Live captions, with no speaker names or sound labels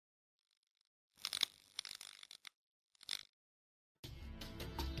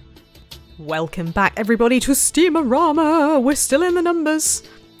Welcome back everybody to Steamarama! We're still in the numbers.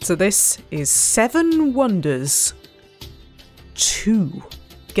 So this is 7 Wonders 2.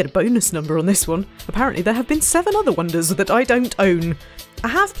 Get a bonus number on this one. Apparently there have been 7 other wonders that I don't own. I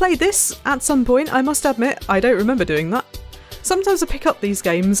have played this at some point, I must admit. I don't remember doing that. Sometimes I pick up these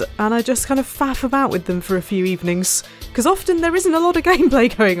games and I just kind of faff about with them for a few evenings, because often there isn't a lot of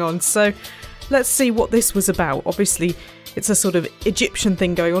gameplay going on, so let's see what this was about. Obviously it's a sort of Egyptian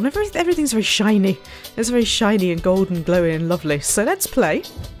thing going on. Everything's very shiny. It's very shiny and golden, glowing and lovely. So let's play.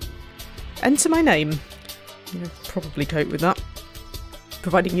 Enter my name. You'll probably cope with that.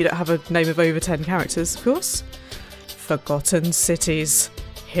 Providing you don't have a name of over 10 characters, of course. Forgotten cities.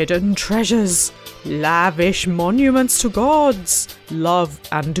 Hidden treasures. Lavish monuments to gods. Love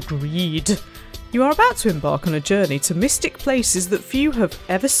and greed. You are about to embark on a journey to mystic places that few have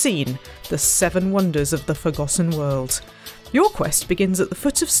ever seen. The 7 wonders of the forgotten world. Your quest begins at the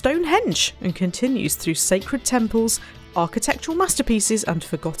foot of Stonehenge and continues through sacred temples, architectural masterpieces and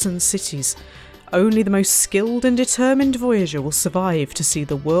forgotten cities. Only the most skilled and determined voyager will survive to see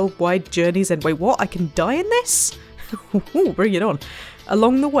the worldwide journey's end. Wait, what? I can die in this? Ooh, bring it on.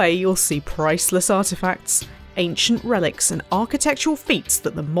 Along the way you'll see priceless artefacts, ancient relics and architectural feats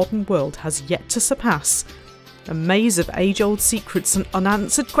that the modern world has yet to surpass. A maze of age-old secrets and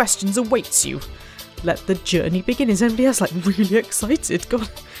unanswered questions awaits you. Let the journey begin. Is anybody else like really excited? God,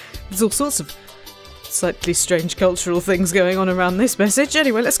 there's all sorts of slightly strange cultural things going on around this message.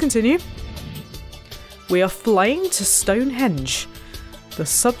 Anyway, let's continue. We are flying to Stonehenge, the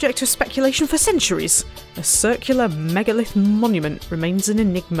subject of speculation for centuries. A circular megalith monument remains an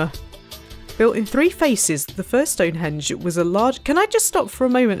enigma. Built in 3 phases, the first Stonehenge was a large... Can I just stop for a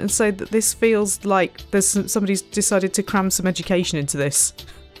moment and say that this feels like somebody's decided to cram some education into this?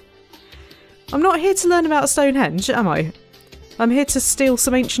 I'm not here to learn about Stonehenge, am I? I'm here to steal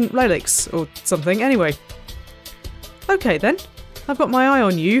some ancient relics or something. Anyway. Okay then. I've got my eye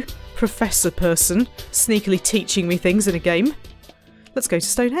on you, professor person, sneakily teaching me things in a game. Let's go to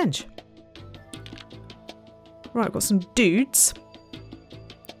Stonehenge. Right, I've got some dudes.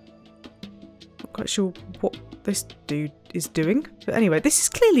 Not quite sure what this dude is doing. But anyway, this is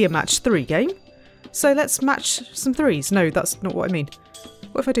clearly a match 3 game. So let's match some 3s. No, that's not what I mean.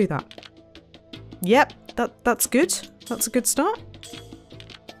 What if I do that? Yep, that's good. That's a good start.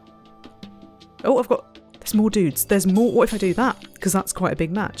 Oh, there's more dudes. There's more. What if I do that? Because that's quite a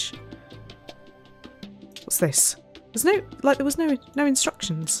big match. What's this? There was no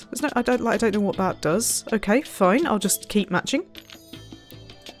instructions. I don't know what that does. Okay, fine. I'll just keep matching.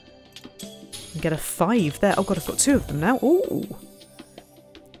 And get a 5 there. Oh god, I've got 2 of them now. Ooh.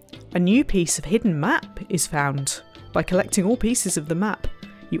 A new piece of hidden map is found. By collecting all pieces of the map,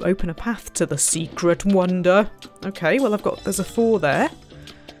 you open a path to the secret wonder. Okay, well there's a 4 there.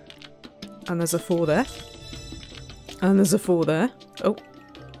 And there's a 4 there. And there's a 4 there. Oh.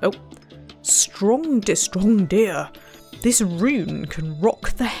 Strong dear. This rune can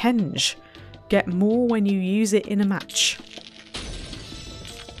rock the henge. Get more when you use it in a match.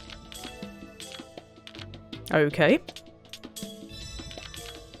 Okay.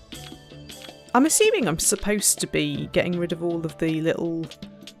 I'm assuming I'm supposed to be getting rid of all of the little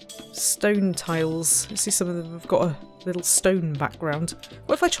stone tiles. I see some of them have got a little stone background.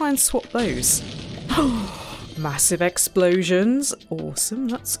 What if I try and swap those? Massive explosions. Awesome,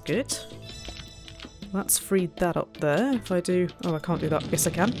 that's good. That's freed that up there. If I do... Oh, I can't do that. Yes,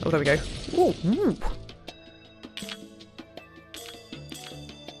 I can. Oh, there we go. Ooh.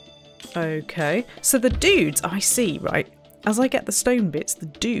 Okay. So the dudes, I see, right? As I get the stone bits, the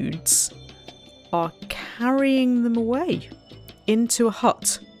dudes are carrying them away into a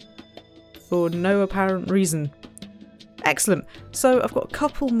hut for no apparent reason. Excellent. So I've got a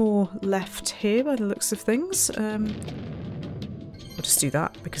couple more left here by the looks of things. I'll just do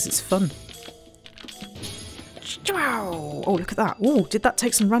that because it's fun. Oh, look at that. Oh, did that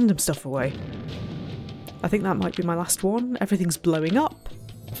take some random stuff away? I think that might be my last one. Everything's blowing up.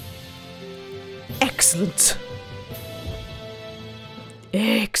 Excellent.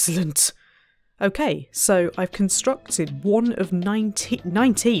 Excellent. Okay, so I've constructed one of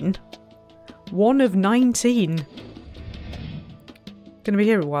 19. One of 19. Gonna be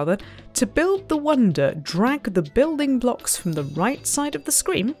here a while then. To build the wonder, drag the building blocks from the right side of the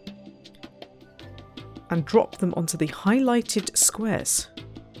screen and drop them onto the highlighted squares.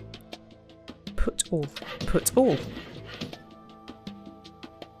 Put all. Put all.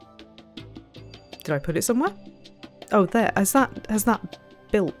 Did I put it somewhere? Oh, there. Has that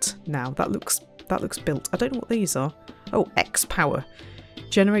built now? That looks built. I don't know what these are. Oh, X power.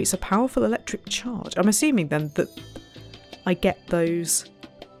 Generates a powerful electric charge. I'm assuming then that I get those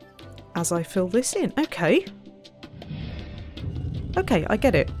as I fill this in. Okay. Okay, I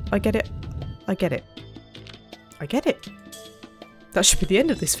get it. I get it. I get it. I get it. That should be the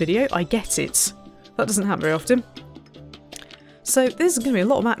end of this video. I get it. That doesn't happen very often. So this is going to be a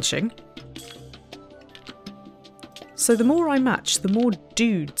lot of matching. So the more I match, the more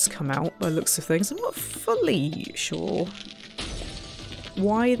dudes come out by the looks of things. I'm not fully sure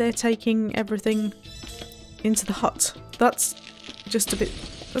why they're taking everything into the hut. That's just a bit...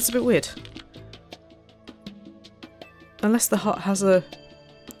 that's a bit weird. Unless the hut has a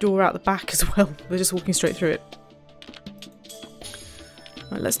door out the back as well. They're just walking straight through it.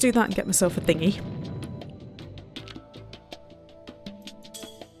 Right, let's do that and get myself a thingy.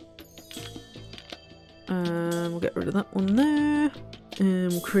 We'll get rid of that one there.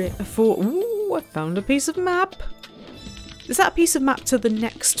 And we'll create a fort. Ooh, I found a piece of map. Is that a piece of map to the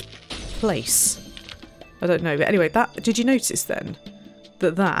next place? I don't know, but anyway, that... did you notice then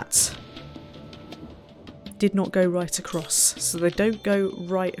that that did not go right across? So they don't go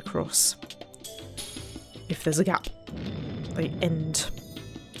right across. If there's a gap, they end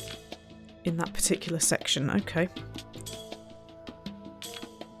in that particular section. Okay.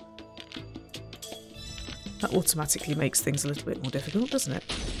 That automatically makes things a little bit more difficult, doesn't it?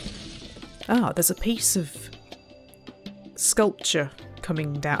 Ah, there's a piece of sculpture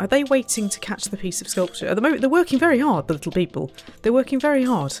coming down. Are they waiting to catch the piece of sculpture? At the moment, they're working very hard, the little people. They're working very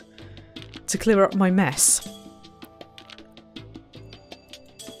hard to clear up my mess.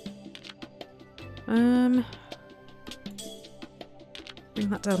 Bring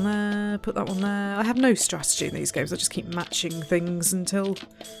that down there, put that one there. I have no strategy in these games. I just keep matching things until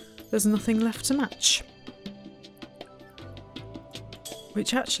there's nothing left to match.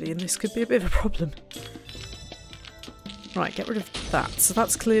 Which actually in this could be a bit of a problem. Right, get rid of that. So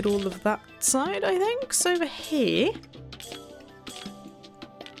that's cleared all of that side, I think. So over here,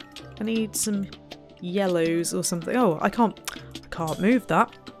 I need some yellows or something. Oh, I can't move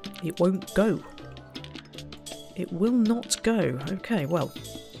that. It won't go. It will not go. Okay, well.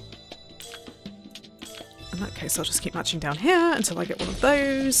 In that case, I'll just keep matching down here until I get one of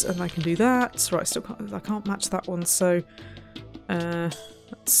those, and I can do that. Right, still can't, I can't match that one, so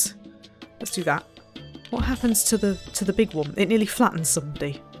let's do that. What happens to the big one? It nearly flattens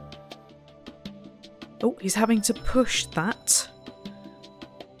somebody. Oh, he's having to push that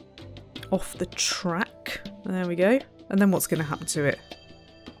off the track. There we go. And then what's going to happen to it?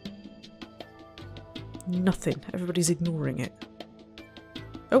 Nothing. Everybody's ignoring it.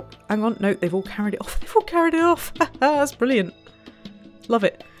 Oh, hang on. No, they've all carried it off. They've all carried it off. That's brilliant. Love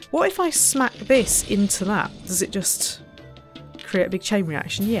it. What if I smack this into that? Does it just create a big chain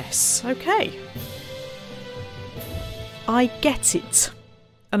reaction? Yes. Okay. I get it.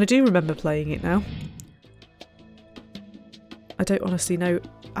 And I do remember playing it now. I don't honestly know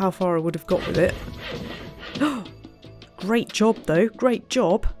how far I would have got with it. Great job though. Great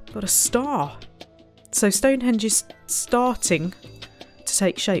job. Got a star. So Stonehenge is starting to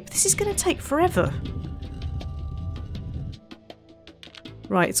take shape. This is going to take forever.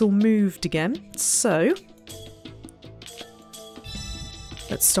 Right, it's all moved again. So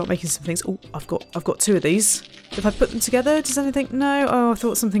let's start making some things. Oh, I've got two of these. If I put them together, does anything? No. Oh, I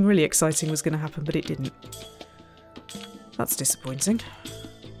thought something really exciting was going to happen, but it didn't. That's disappointing.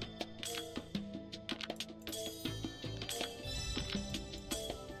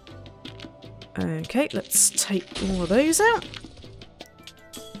 Okay, let's take all of those out.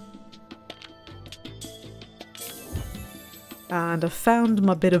 And I've found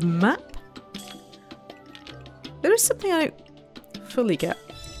my bit of map. There is something I don't fully get.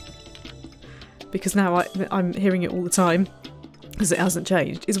 Because now I'm hearing it all the time, because it hasn't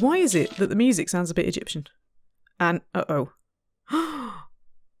changed, is why is it that the music sounds a bit Egyptian? And, uh-oh.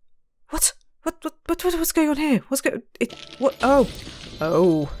 What's going on here? What? Oh.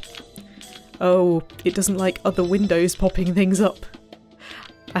 Oh. Oh, it doesn't like other windows popping things up.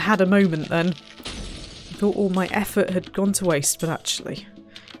 I had a moment then. I thought all my effort had gone to waste, but actually,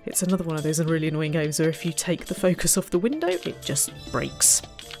 it's another one of those really annoying games where if you take the focus off the window, it just breaks.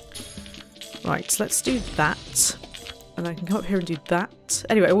 Right, let's do that. And I can come up here and do that.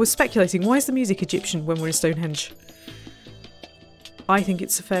 Anyway, I was speculating, why is the music Egyptian when we're in Stonehenge? I think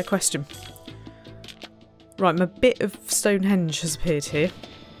it's a fair question. Right, my bit of Stonehenge has appeared here.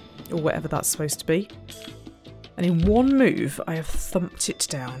 Or whatever that's supposed to be. And in one move, I have thumped it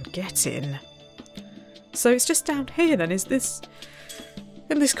down. Get in. So it's just down here then, is this...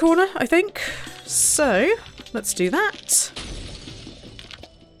 in this corner, I think. So, let's do that.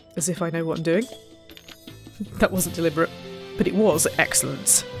 As if I know what I'm doing. That wasn't deliberate, but it was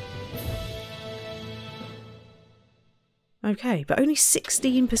excellent. Okay, but only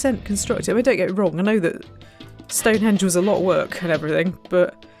 16% constructed. I mean, don't get me wrong, I know that Stonehenge was a lot of work and everything,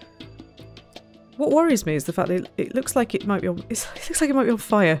 but what worries me is the fact that it looks like it might be on. It looks like it might be on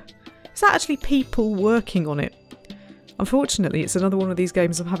fire. Is that actually people working on it? Unfortunately, it's another one of these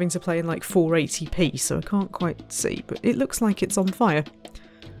games I'm having to play in like 480p, so I can't quite see, but it looks like it's on fire.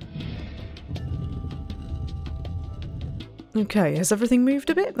 Okay, has everything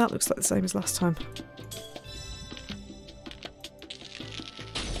moved a bit? That looks like the same as last time.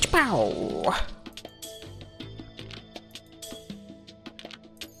 Pow!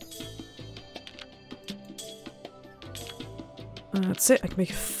 That's it, I can make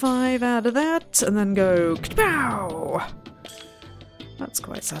a 5 out of that, and then go pow! That's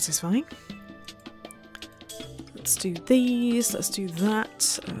quite satisfying. Let's do these, let's do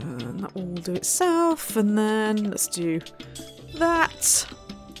that, and that will do itself, and then let's do that,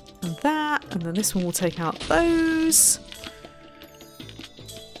 and then this one will take out those.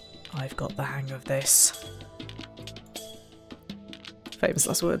 I've got the hang of this. Famous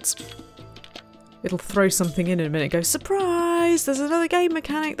last words. It'll throw something in a minute and go, surprise! There's another game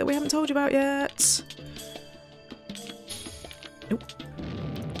mechanic that we haven't told you about yet. Nope.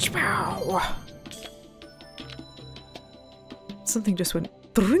 Chow! Something just went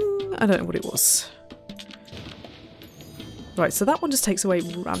dring. I don't know what it was. Right, so that one just takes away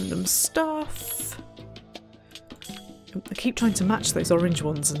random stuff. I keep trying to match those orange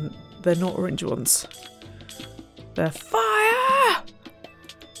ones and they're not orange ones. They're fire!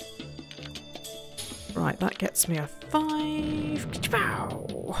 Right, that gets me a 5.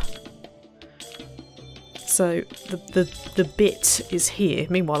 Pow! So the bit is here.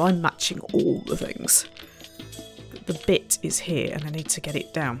 Meanwhile, I'm matching all the things. The bit is here and I need to get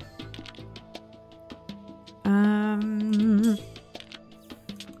it down. Don't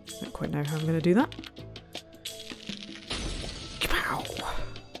quite know how I'm going to do that. Pow!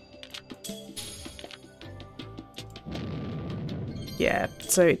 Yeah,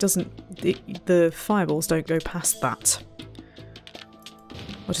 so it doesn't... the fireballs don't go past that.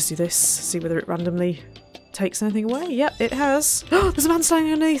 I'll just do this, see whether it randomly takes anything away. Yep, it has. Oh, there's a man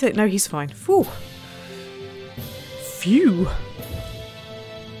standing underneath it. No, he's fine. Phew. Phew.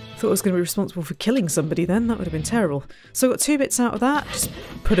 Thought I was going to be responsible for killing somebody then. That would have been terrible. So I got 2 bits out of that. Just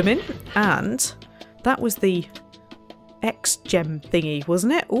put them in. And that was the X-gem thingy,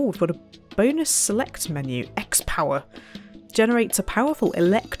 wasn't it? Oh, we've got a bonus select menu. X-power. Generates a powerful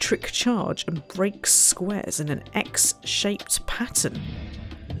electric charge and breaks squares in an X-shaped pattern.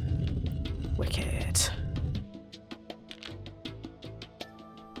 Wicked.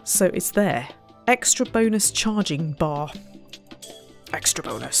 So it's there. Extra bonus charging bar. Extra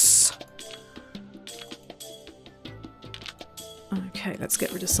bonus. Okay, let's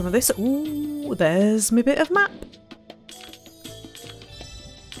get rid of some of this. Ooh, there's my bit of map.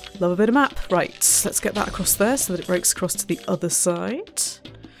 Love a bit of map. Right, let's get that across there so that it breaks across to the other side.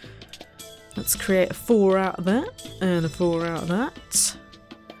 Let's create a 4 out of that and a 4 out of that.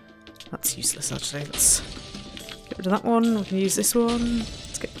 That's useless actually. Let's get rid of that one. We can use this one.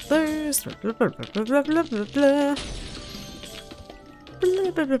 Let's get rid of those. Blah, blah, blah, blah, blah, blah, blah, blah.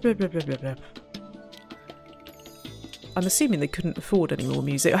 Blah, blah, blah, blah, blah, blah, blah. I'm assuming they couldn't afford any more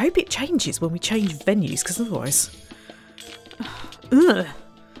music. I hope it changes when we change venues, because otherwise... Ugh.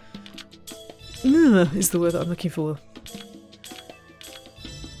 Ugh is the word that I'm looking for.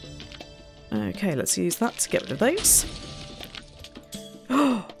 Okay, let's use that to get rid of those.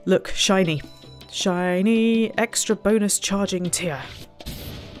 Oh, look, shiny. Shiny extra bonus charging tier.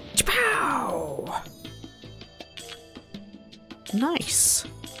 Pow! Nice.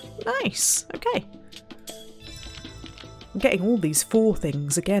 Nice. Okay. I'm getting all these 4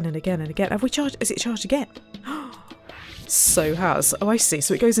 things again and again and again. Have we charged? Is it charged again? So has. Oh, I see.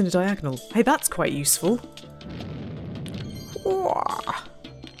 So it goes in a diagonal. Hey, that's quite useful.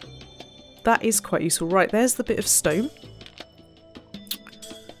 That is quite useful. Right, there's the bit of stone.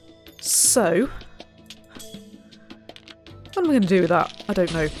 So, what am I going to do with that? I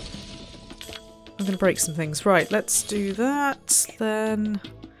don't know. I'm going to break some things. Right, let's do that. Then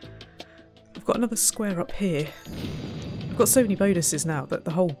I've got another square up here. I've got so many bonuses now that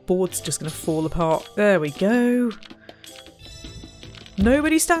the whole board's just going to fall apart. There we go.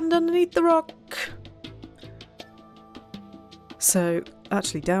 Nobody stand underneath the rock. So,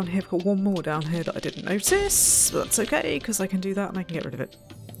 actually down here, I've got one more down here that I didn't notice. But that's okay, because I can do that and I can get rid of it.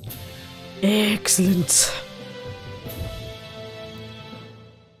 Excellent.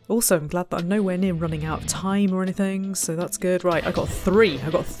 Also, I'm glad that I'm nowhere near running out of time or anything, so that's good. Right, I got 3. I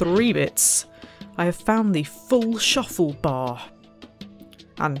got 3 bits. I have found the full shuffle bar.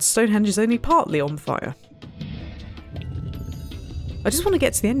 And Stonehenge is only partly on fire. I just want to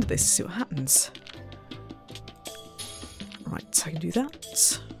get to the end of this to see what happens. Right, so I can do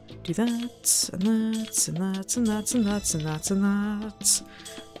that. Do that, and that, and that, and that, and that, and that, and that.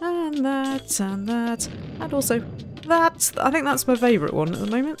 And that, and that. And also that. I think that's my favourite one at the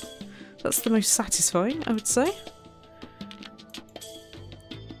moment. That's the most satisfying, I would say.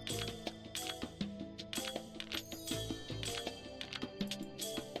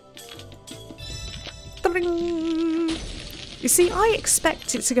 You see, I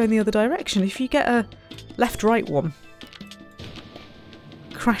expect it to go in the other direction. If you get a left-right one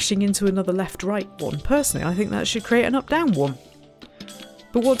crashing into another left-right one, personally, I think that should create an up-down one.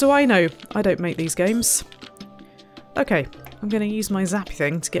 But what do I know? I don't make these games. Okay, I'm going to use my zappy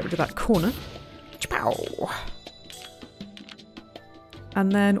thing to get rid of that corner.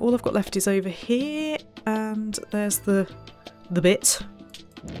 And then all I've got left is over here, and there's the bit.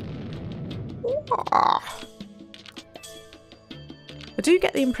 I do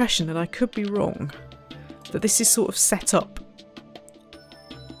get the impression, and I could be wrong, that this is sort of set up.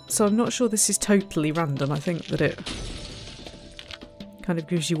 So I'm not sure this is totally random. I think that it kind of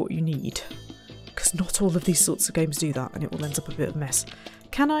gives you what you need. Because not all of these sorts of games do that, and it will end up a bit of a mess.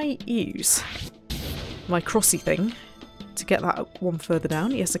 Can I use my crossy thing to get that one further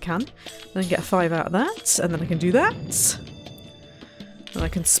down? Yes, I can. Then get a 5 out of that, and then I can do that. And I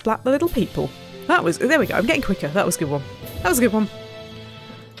can splat the little people. That was... There we go, I'm getting quicker. That was a good one. That was a good one.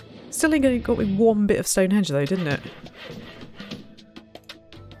 Still only got me one bit of Stonehenge though, didn't it?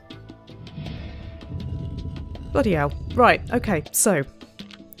 Bloody hell. Right, okay, so...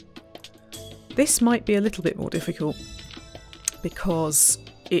 This might be a little bit more difficult because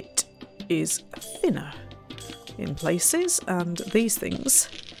it is thinner in places, and these things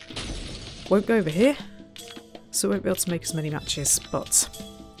won't go over here, so I won't be able to make as many matches, but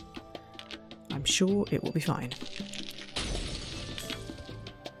I'm sure it will be fine.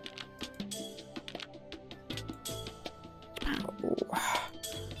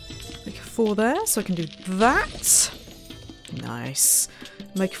 Make a 4 there, so I can do that. Nice.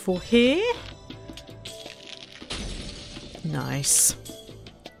 Make a 4 here. Nice.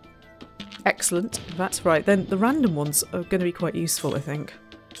 Excellent. That's right. Then the random ones are going to be quite useful, I think.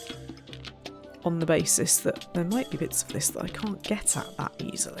 On the basis that there might be bits of this that I can't get at that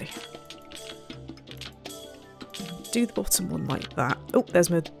easily. Do the bottom one like that. Oh, there's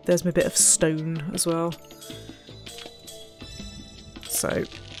my bit of stone as well. So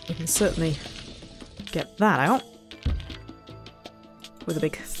we can certainly get that out with a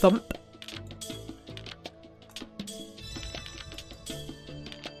big thump.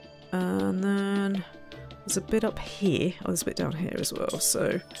 And then there's a bit up here. Oh, there's a bit down here as well.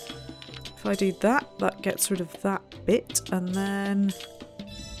 So if I do that, that gets rid of that bit, and then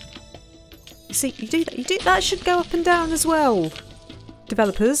you see, you do that. That should go up and down as well.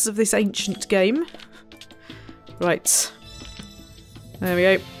 Developers of this ancient game. Right. There we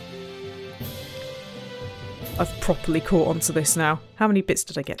go. I've properly caught onto this now. How many bits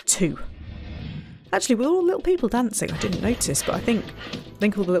did I get? 2. Actually, were all little people dancing? I didn't notice, but I think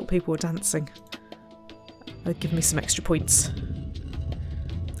all the little people were dancing. They'd give me some extra points.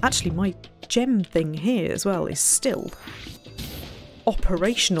 Actually, my gem thing here as well is still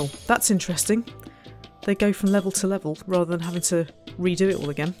operational. That's interesting. They go from level to level rather than having to redo it all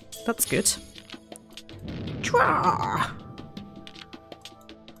again. That's good. Chwaa!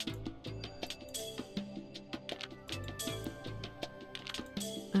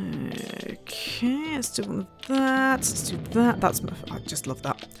 Okay, let's do one of that. Let's do that. That's my... I just love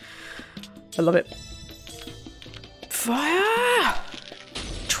that. I love it. Fire!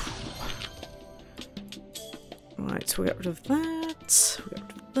 Right, we'll get rid of that. We'll get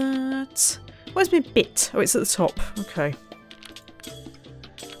rid of that. Where's my bit? Oh, it's at the top. Okay.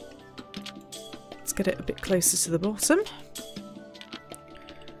 Let's get it a bit closer to the bottom.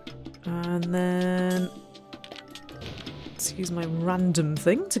 And then... let's use my random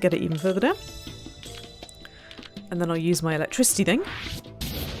thing to get it even further down. And then I'll use my electricity thing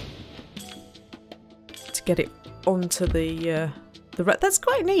to get it onto the that's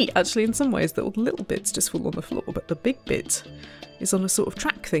quite neat actually in some ways, that all the little bits just fall on the floor, but the big bit is on a sort of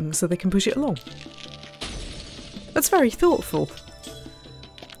track thing so they can push it along. That's very thoughtful.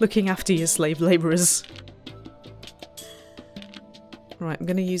 Looking after your slave labourers. Right, I'm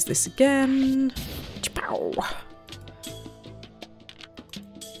going to use this again. Pow!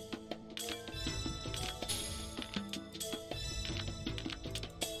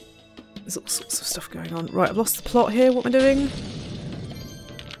 There's all sorts of stuff going on. Right, I've lost the plot here. What am I doing?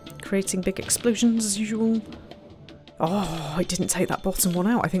 Creating big explosions as usual. Oh, I didn't take that bottom one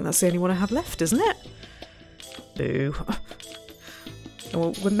out. I think that's the only one I have left, isn't it? Boo.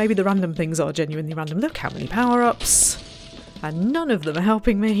 Well, maybe the random things are genuinely random. Look how many power-ups. And none of them are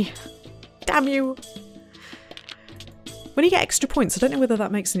helping me. Damn you! When you get extra points, I don't know whether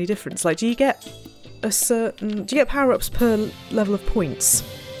that makes any difference. Like, do you get power-ups per level of points?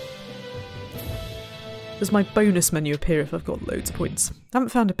 Does my bonus menu appear if I've got loads of points? I haven't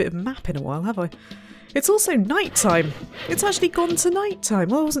found a bit of map in a while, have I? It's also nighttime. It's actually gone to nighttime.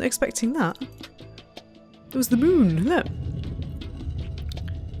 Well, I wasn't expecting that. It was the moon, look.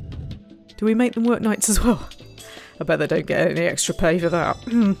 Do we make them work nights as well? I bet they don't get any extra pay for that.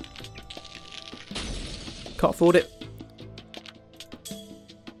 Can't afford it.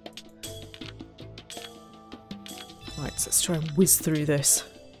 Right, so let's try and whiz through this.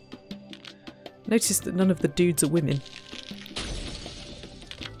 Notice that none of the dudes are women.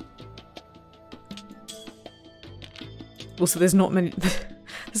 Also, there's not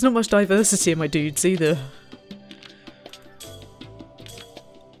much diversity in my dudes either.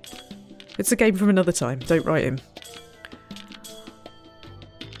 It's a game from another time, don't write him.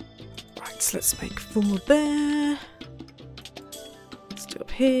 Right, so let's make 4 there. Let's do up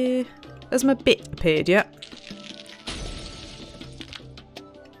here. Has my bit appeared yet?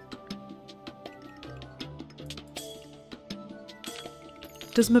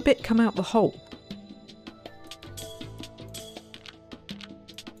 Does my bit come out the hole?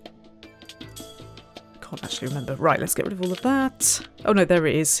 Can't actually remember. Right, let's get rid of all of that. Oh no, there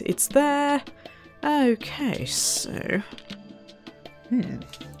it is. It's there. Okay, so...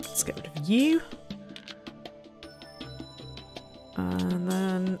 let's get rid of you. And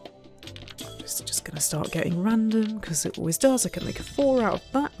then... it's just going to start getting random, because it always does. I can make a 4 out of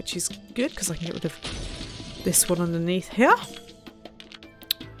that, which is good, because I can get rid of this one underneath here.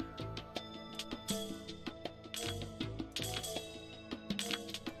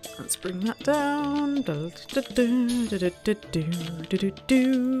 Let's bring that down. Blow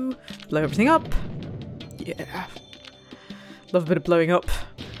everything up. Yeah. Love a bit of blowing up.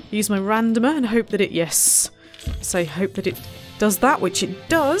 Use my randomer and hope that it, yes. Say hope that it does that, which it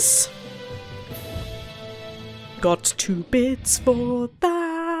does. Got 2 bits for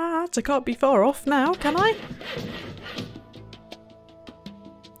that. I can't be far off now, can I?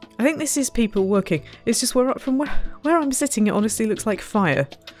 I think this is people working. It's just from where I'm sitting, it honestly looks like fire.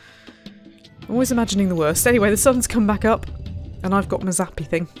 I'm always imagining the worst. Anyway, the sun's come back up, and I've got my zappy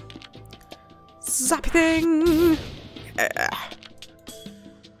thing. Zappy thing! Yeah.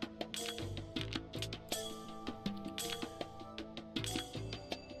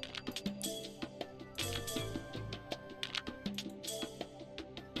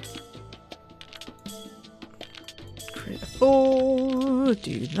 Create a 4,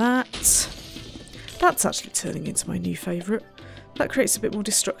 do that. That's actually turning into my new favourite. That creates a bit more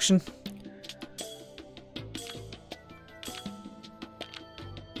destruction.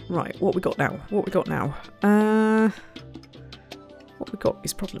 Right, what we got now? What we got now? What we got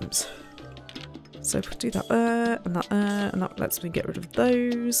is problems. So if we do that there, and that lets me get rid of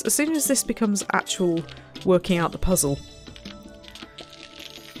those. As soon as this becomes actual working out the puzzle,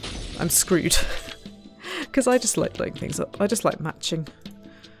 I'm screwed. Because I just like blowing things up. I just like matching.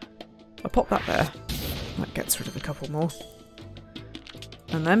 I pop that there. That gets rid of a couple more.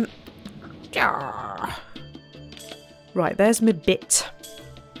 And then... yeah. Right, there's my bit.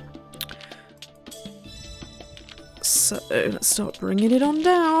 So let's start bringing it on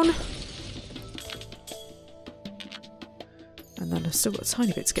down. And then I've still got a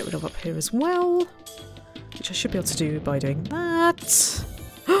tiny bit to get rid of up here as well, which I should be able to do by doing that.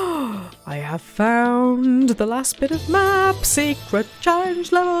 I have found the last bit of map! Secret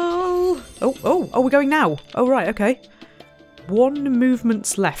challenge level! Oh, we're going now! Oh right, okay. 1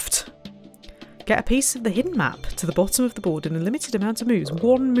 movement's left. Get a piece of the hidden map to the bottom of the board in a limited amount of moves.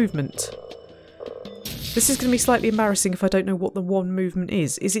 1 movement. This is going to be slightly embarrassing if I don't know what the 1 movement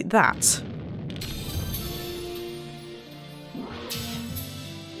is. Is it that?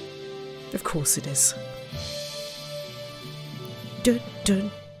 Of course it is. Dun,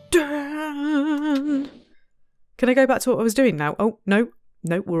 dun, dun. Can I go back to what I was doing now? Oh, no.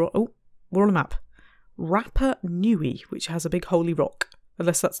 No, we're on a map. Rapa Nui, which has a big holy rock.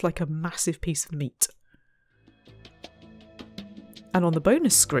 Unless that's like a massive piece of meat. And on the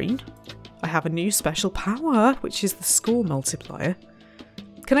bonus screen... I have a new special power, which is the score multiplier.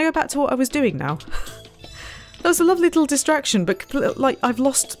 Can I go back to what I was doing now? That was a lovely little distraction, but like I've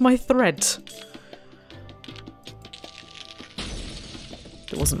lost my thread.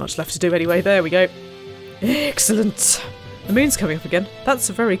 There wasn't much left to do anyway. There we go. Excellent. The moon's coming up again. That's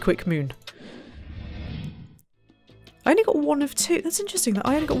a very quick moon. I only got 1 of 2. That's interesting that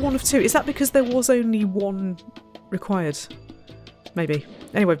I only got 1 of 2. Is that because there was only 1 required? Maybe.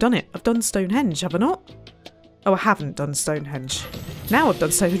 Anyway, I've done it. I've done Stonehenge, have I not? Oh, I haven't done Stonehenge. Now I've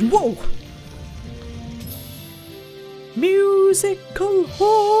done Stonehenge. Whoa! Musical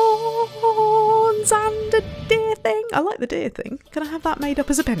horns and a deer thing. I like the deer thing. Can I have that made up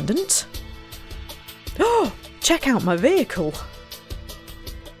as a pendant? Oh, check out my vehicle.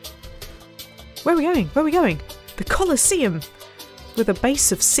 Where are we going? Where are we going? The Colosseum. With a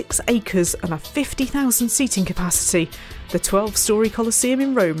base of 6 acres and a 50,000 seating capacity, the 12-storey Colosseum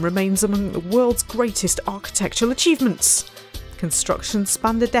in Rome remains among the world's greatest architectural achievements. Construction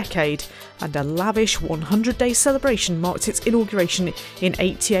spanned a decade, and a lavish 100-day celebration marked its inauguration in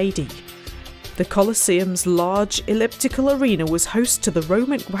 80 AD. The Colosseum's large elliptical arena was host to the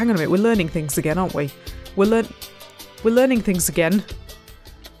Roman... Hang on a minute, we're learning things again, aren't we? We're learning things again.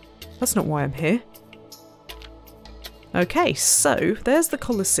 That's not why I'm here. Okay, so there's the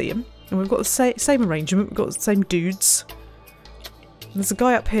Colosseum, and we've got the same arrangement, we've got the same dudes. And there's a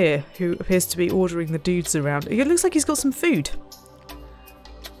guy up here who appears to be ordering the dudes around. It looks like he's got some food.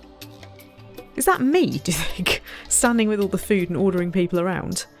 Is that me, do you think? Standing with all the food and ordering people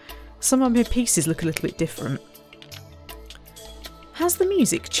around? Some of my pieces look a little bit different. Has the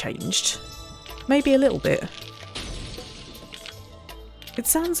music changed? Maybe a little bit. It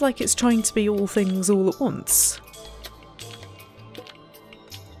sounds like it's trying to be all things all at once.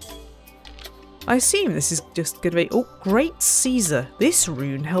 I assume this is just going to be... Oh, Great Caesar. This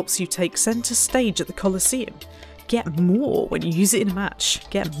rune helps you take centre stage at the Colosseum. Get more when you use it in a match.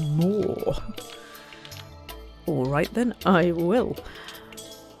 Get more. Alright then, I will.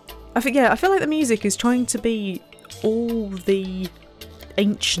 I feel like the music is trying to be all the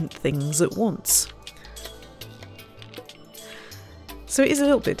ancient things at once. So it is a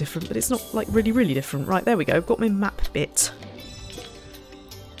little bit different, but it's not like really, really different. Right, there we go. I've got my map bit.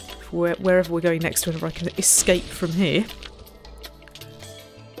 Wherever we're going next, whenever I can escape from here.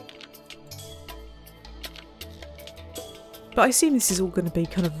 But I assume this is all going to be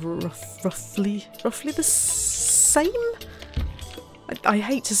kind of roughly the same? I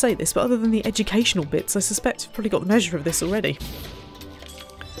hate to say this, but other than the educational bits, I suspect I've probably got the measure of this already.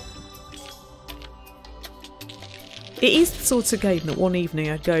 It is the sort of game that one evening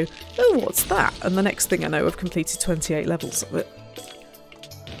I'd go, oh, what's that? And the next thing I know, I've completed 28 levels of it.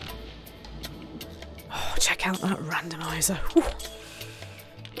 Check out that randomizer. Whew.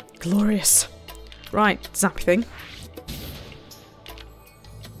 Glorious. Right, zappy thing.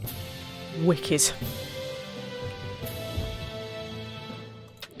 Wicked.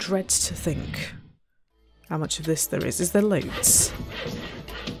 Dread to think how much of this there is. Is there loads?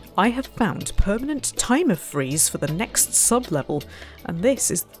 I have found permanent timer freeze for the next sub-level, and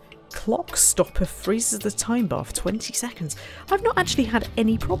this is clock stopper freezes the time bar for 20 seconds. I've not actually had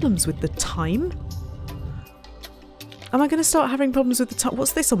any problems with the time. Am I going to start having problems with the time?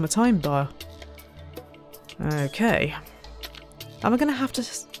 What's this on my time bar? Okay. Am I going to have to,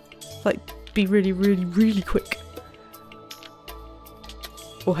 like, be really, really, really quick?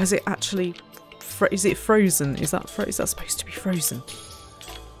 Or has it actually... is it frozen? Is that supposed to be frozen?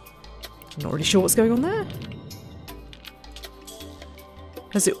 I'm not really sure what's going on there.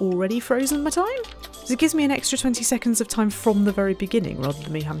 Has it already frozen my time? Because it gives me an extra 20 seconds of time from the very beginning rather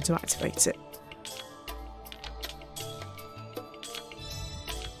than me having to activate it.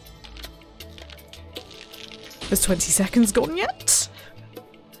 Has 20 seconds gone yet?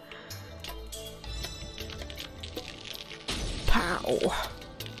 Pow.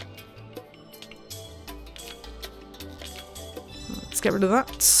 Let's get rid of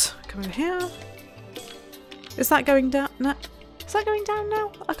that. Come over here. Is that going down? No. Is that going down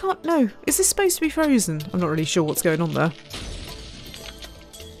now? I can't know. Is this supposed to be frozen? I'm not really sure what's going on there.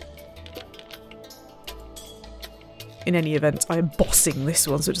 In any event, I am bossing this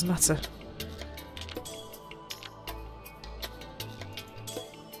one, so it doesn't matter.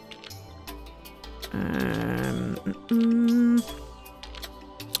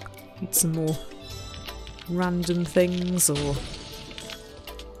 Need some more random things or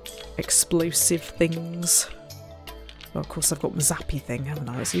explosive things. Well, of course I've got my zappy thing, haven't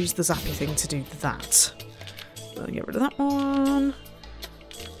I? Let's use the zappy thing to do that. Get rid of that one.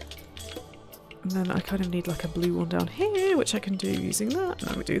 And then I kind of need like a blue one down here, which I can do using that.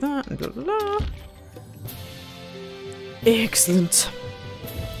 Now we do that, and blah blah blah. Excellent.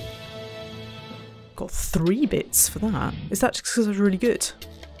 Got 3 bits for that. Is that just because I was really good?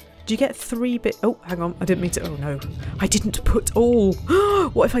 Do you get 3 bit? Oh, hang on. I didn't mean to. Oh no. I didn't put all.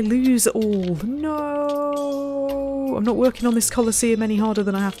 What if I lose all? No. I'm not working on this Colosseum any harder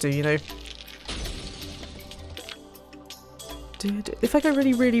than I have to, you know. If I go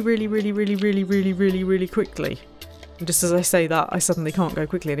really, really, really, really, really, really, really, really, really quickly, And just as I say that, I suddenly can't go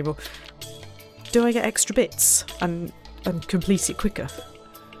quickly anymore. Do I get extra bits and complete it quicker?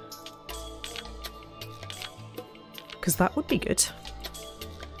 Because that would be good.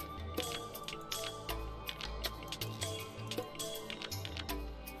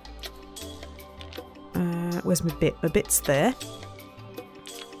 Where's my bit? My bit's there.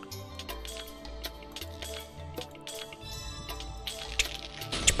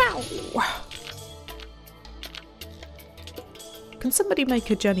 Can somebody make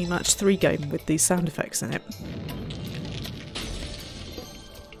a Jenny Match 3 game with these sound effects in it?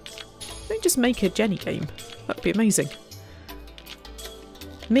 Don't just make a Jenny game. That'd be amazing.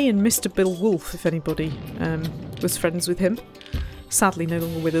 Me and Mr. Bill Wolf, if anybody was friends with him, sadly no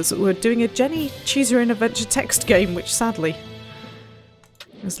longer with us, we're doing a Jenny Choose Your Own Adventure text game, which sadly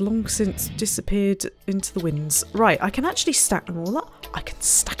has long since disappeared into the winds. Right, I can actually stack them all up. I can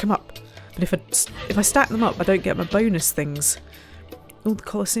stack them up. But if I stack them up, I don't get my bonus things. Oh, the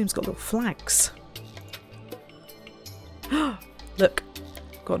Colosseum's got little flags. Look,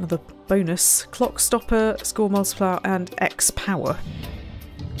 got another bonus. Clock stopper, score multiplier, and X power.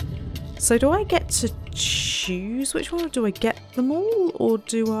 So do I get to choose which one, or do I get them all, or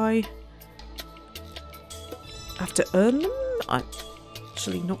do I have to earn them? I'm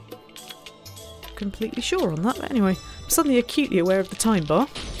actually not completely sure on that, but anyway, I'm suddenly acutely aware of the time bar.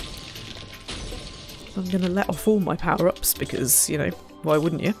 I'm going to let off all my power-ups because, you know, why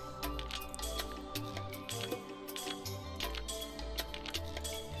wouldn't you?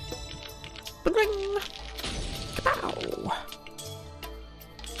 Ba-ring! Kapow!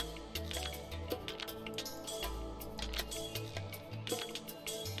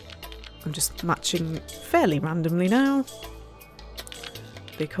 I'm just matching fairly randomly now.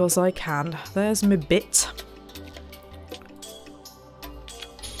 Because I can. There's my bit.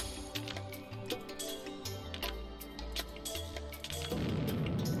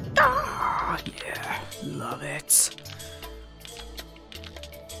 Ah, yeah, love it.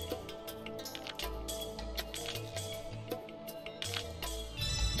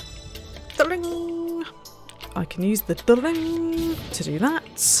 Da-ling! I can use the da-ling to do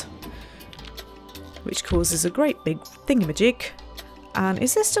that, which causes a great big thingamajig. And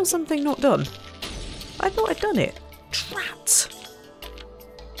is there still something not done? I thought I'd done it. Drat!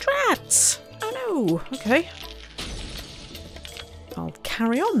 Drat! Oh no! Okay. I'll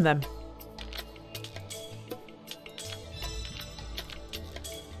carry on then.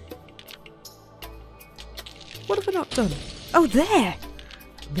 What have I not done? Oh, there!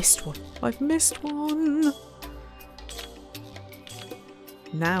 I missed one. I've missed one.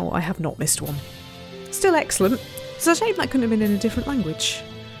 Now I have not missed one. Still excellent. It's a shame that couldn't have been in a different language.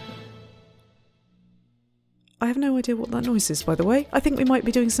 I have no idea what that noise is, by the way. I think we might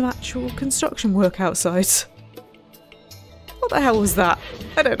be doing some actual construction work outside. What the hell was that?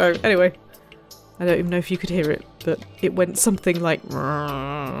 I don't know. Anyway, I don't even know if you could hear it, but it went something like...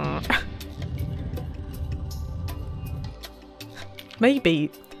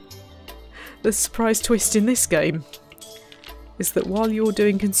 Maybe the surprise twist in this game is that while you're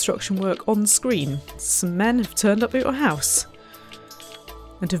doing construction work on screen, some men have turned up at your house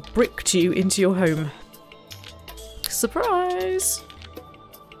and have bricked you into your home. Surprise!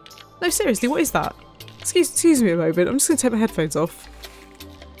 No, seriously, what is that? Excuse me a moment, I'm just going to take my headphones off.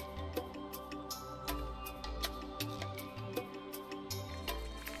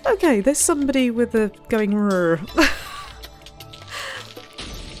 Okay, there's somebody with a going rrr.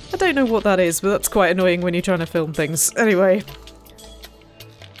 I don't know what that is, but that's quite annoying when you're trying to film things. Anyway.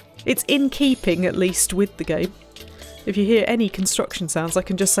 It's in keeping, at least, with the game. If you hear any construction sounds, I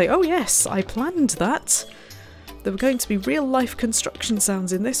can just say, oh yes, I planned that. There were going to be real-life construction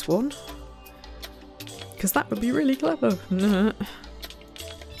sounds in this one. Because that would be really clever. I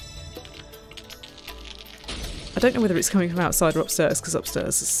don't know whether it's coming from outside or upstairs, because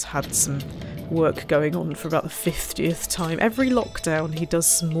upstairs has had some work going on for about the 50th time. Every lockdown he does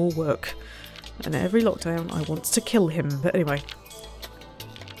some more work. And every lockdown I want to kill him. But anyway.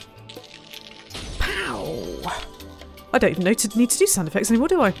 I don't even need to do sound effects anymore,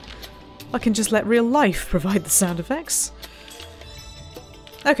 do I? I can just let real life provide the sound effects.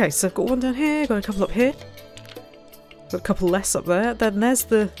 Okay, so I've got one down here, got a couple up here. Got a couple less up there. Then there's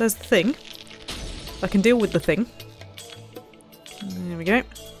the thing. I can deal with the thing. There we go.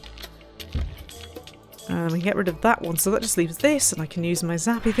 And we can get rid of that one, so that just leaves this, and I can use my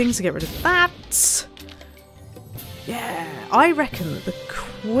zappy things to get rid of that. Yeah, I reckon that the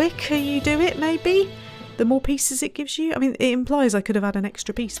quicker you do it, maybe, the more pieces it gives you. I mean, it implies I could have had an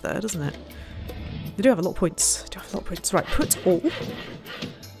extra piece there, doesn't it? They do have a lot of points. Right, put all.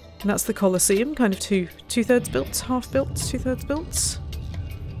 And that's the Colosseum, kind of two-thirds built, half built, two-thirds built.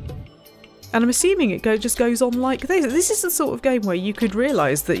 And I'm assuming it just goes on like this. This is the sort of game where you could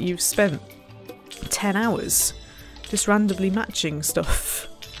realise that you've spent 10 hours just randomly matching stuff.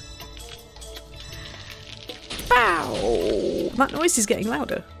 Bow! That noise is getting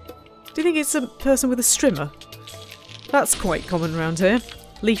louder. Do you think it's a person with a strimmer? That's quite common around here.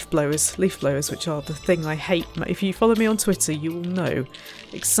 Leaf blowers, which are the thing I hate. If you follow me on Twitter, you will know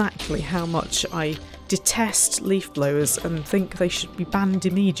exactly how much I detest leaf blowers and think they should be banned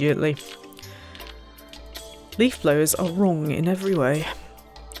immediately. Leaf blowers are wrong in every way.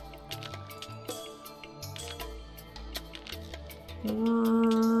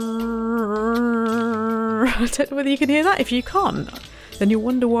 I don't know whether you can hear that. If you can't, then you'll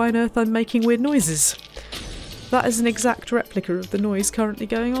wonder why on earth I'm making weird noises. That is an exact replica of the noise currently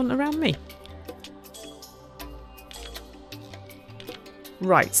going on around me.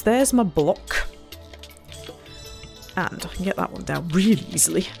 Right, there's my block. And I can get that one down really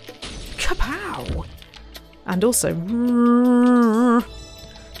easily. Kapow! And also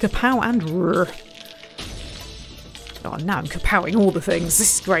kapow and rrr. Oh, now I'm kapowing all the things.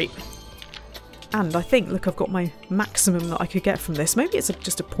 This is great. And I think, look, I've got my maximum that I could get from this. Maybe it's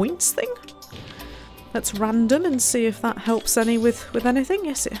just a points thing? Let's random and see if that helps any with anything.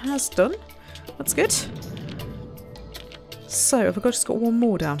 Yes, it has done. That's good. So, have I just got one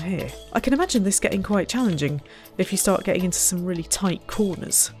more down here? I can imagine this getting quite challenging if you start getting into some really tight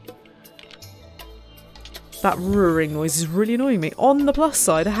corners. That roaring noise is really annoying me. On the plus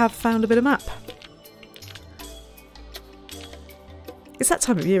side, I have found a bit of map. It's that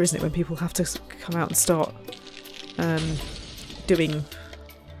time of year, isn't it, when people have to come out and start doing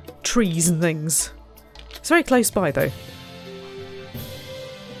trees and things. It's very close by, though.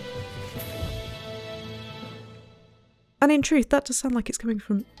 And in truth, that does sound like it's coming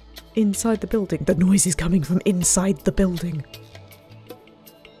from inside the building. The noise is coming from inside the building.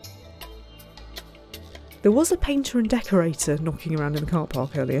 There was a painter and decorator knocking around in the car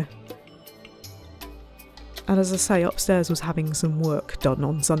park earlier. And as I say, upstairs was having some work done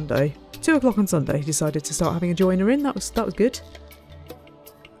on Sunday. 2 o'clock on Sunday, he decided to start having a joiner in. That was good.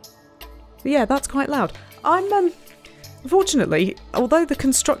 But yeah, that's quite loud. I'm, unfortunately, although the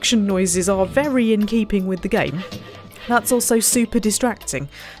construction noises are very in keeping with the game, that's also super distracting.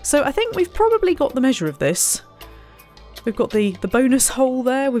 So I think we've probably got the measure of this. We've got the bonus hole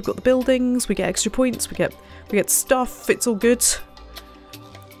there, we've got the buildings, we get extra points, we get stuff, it's all good.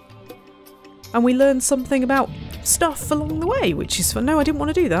 And we learn something about stuff along the way, which is fun. No, I didn't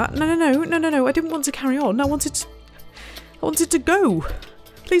want to do that. No, I didn't want to carry on. I wanted to go.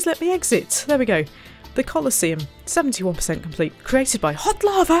 Please let me exit. There we go. The Colosseum, 71% complete. Created by hot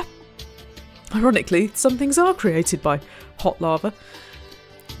lava. Ironically, some things are created by hot lava.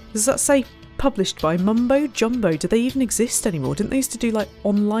 Does that say published by Mumbo Jumbo? Do they even exist anymore? Didn't they used to do like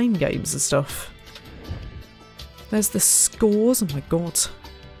online games and stuff? There's the scores. Oh my god.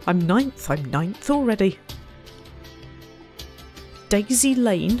 I'm ninth already. Daisy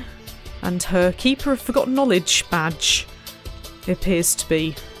Lane and her Keeper of Forgotten Knowledge badge appears to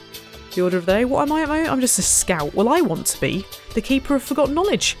be the order of the day. What am I? I'm just a scout. Well, I want to be the Keeper of Forgotten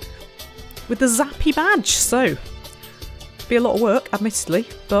Knowledge with the zappy badge. So, be a lot of work, admittedly,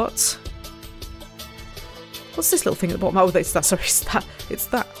 but what's this little thing at the bottom? Oh, it's that. Sorry, it's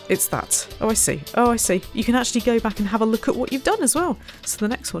that. Oh, I see. You can actually go back and have a look at what you've done as well. So the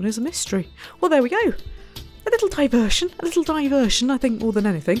next one is a mystery. Well, there we go. A little diversion, I think, more than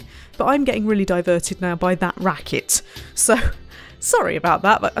anything. But I'm getting really diverted now by that racket. So, sorry about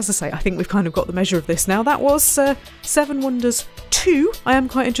that, but as I say, I think we've kind of got the measure of this now. That was 7 Wonders 2. I am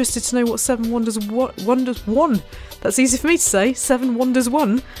quite interested to know what 7 Wonders 1, that's easy for me to say, 7 Wonders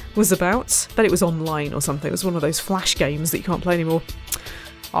 1 was about. Bet it was online or something. It was one of those Flash games that you can't play anymore.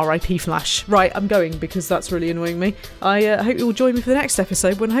 R.I.P. Flash. Right, I'm going because that's really annoying me. I hope you'll join me for the next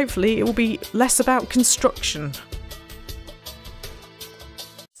episode when hopefully it will be less about construction.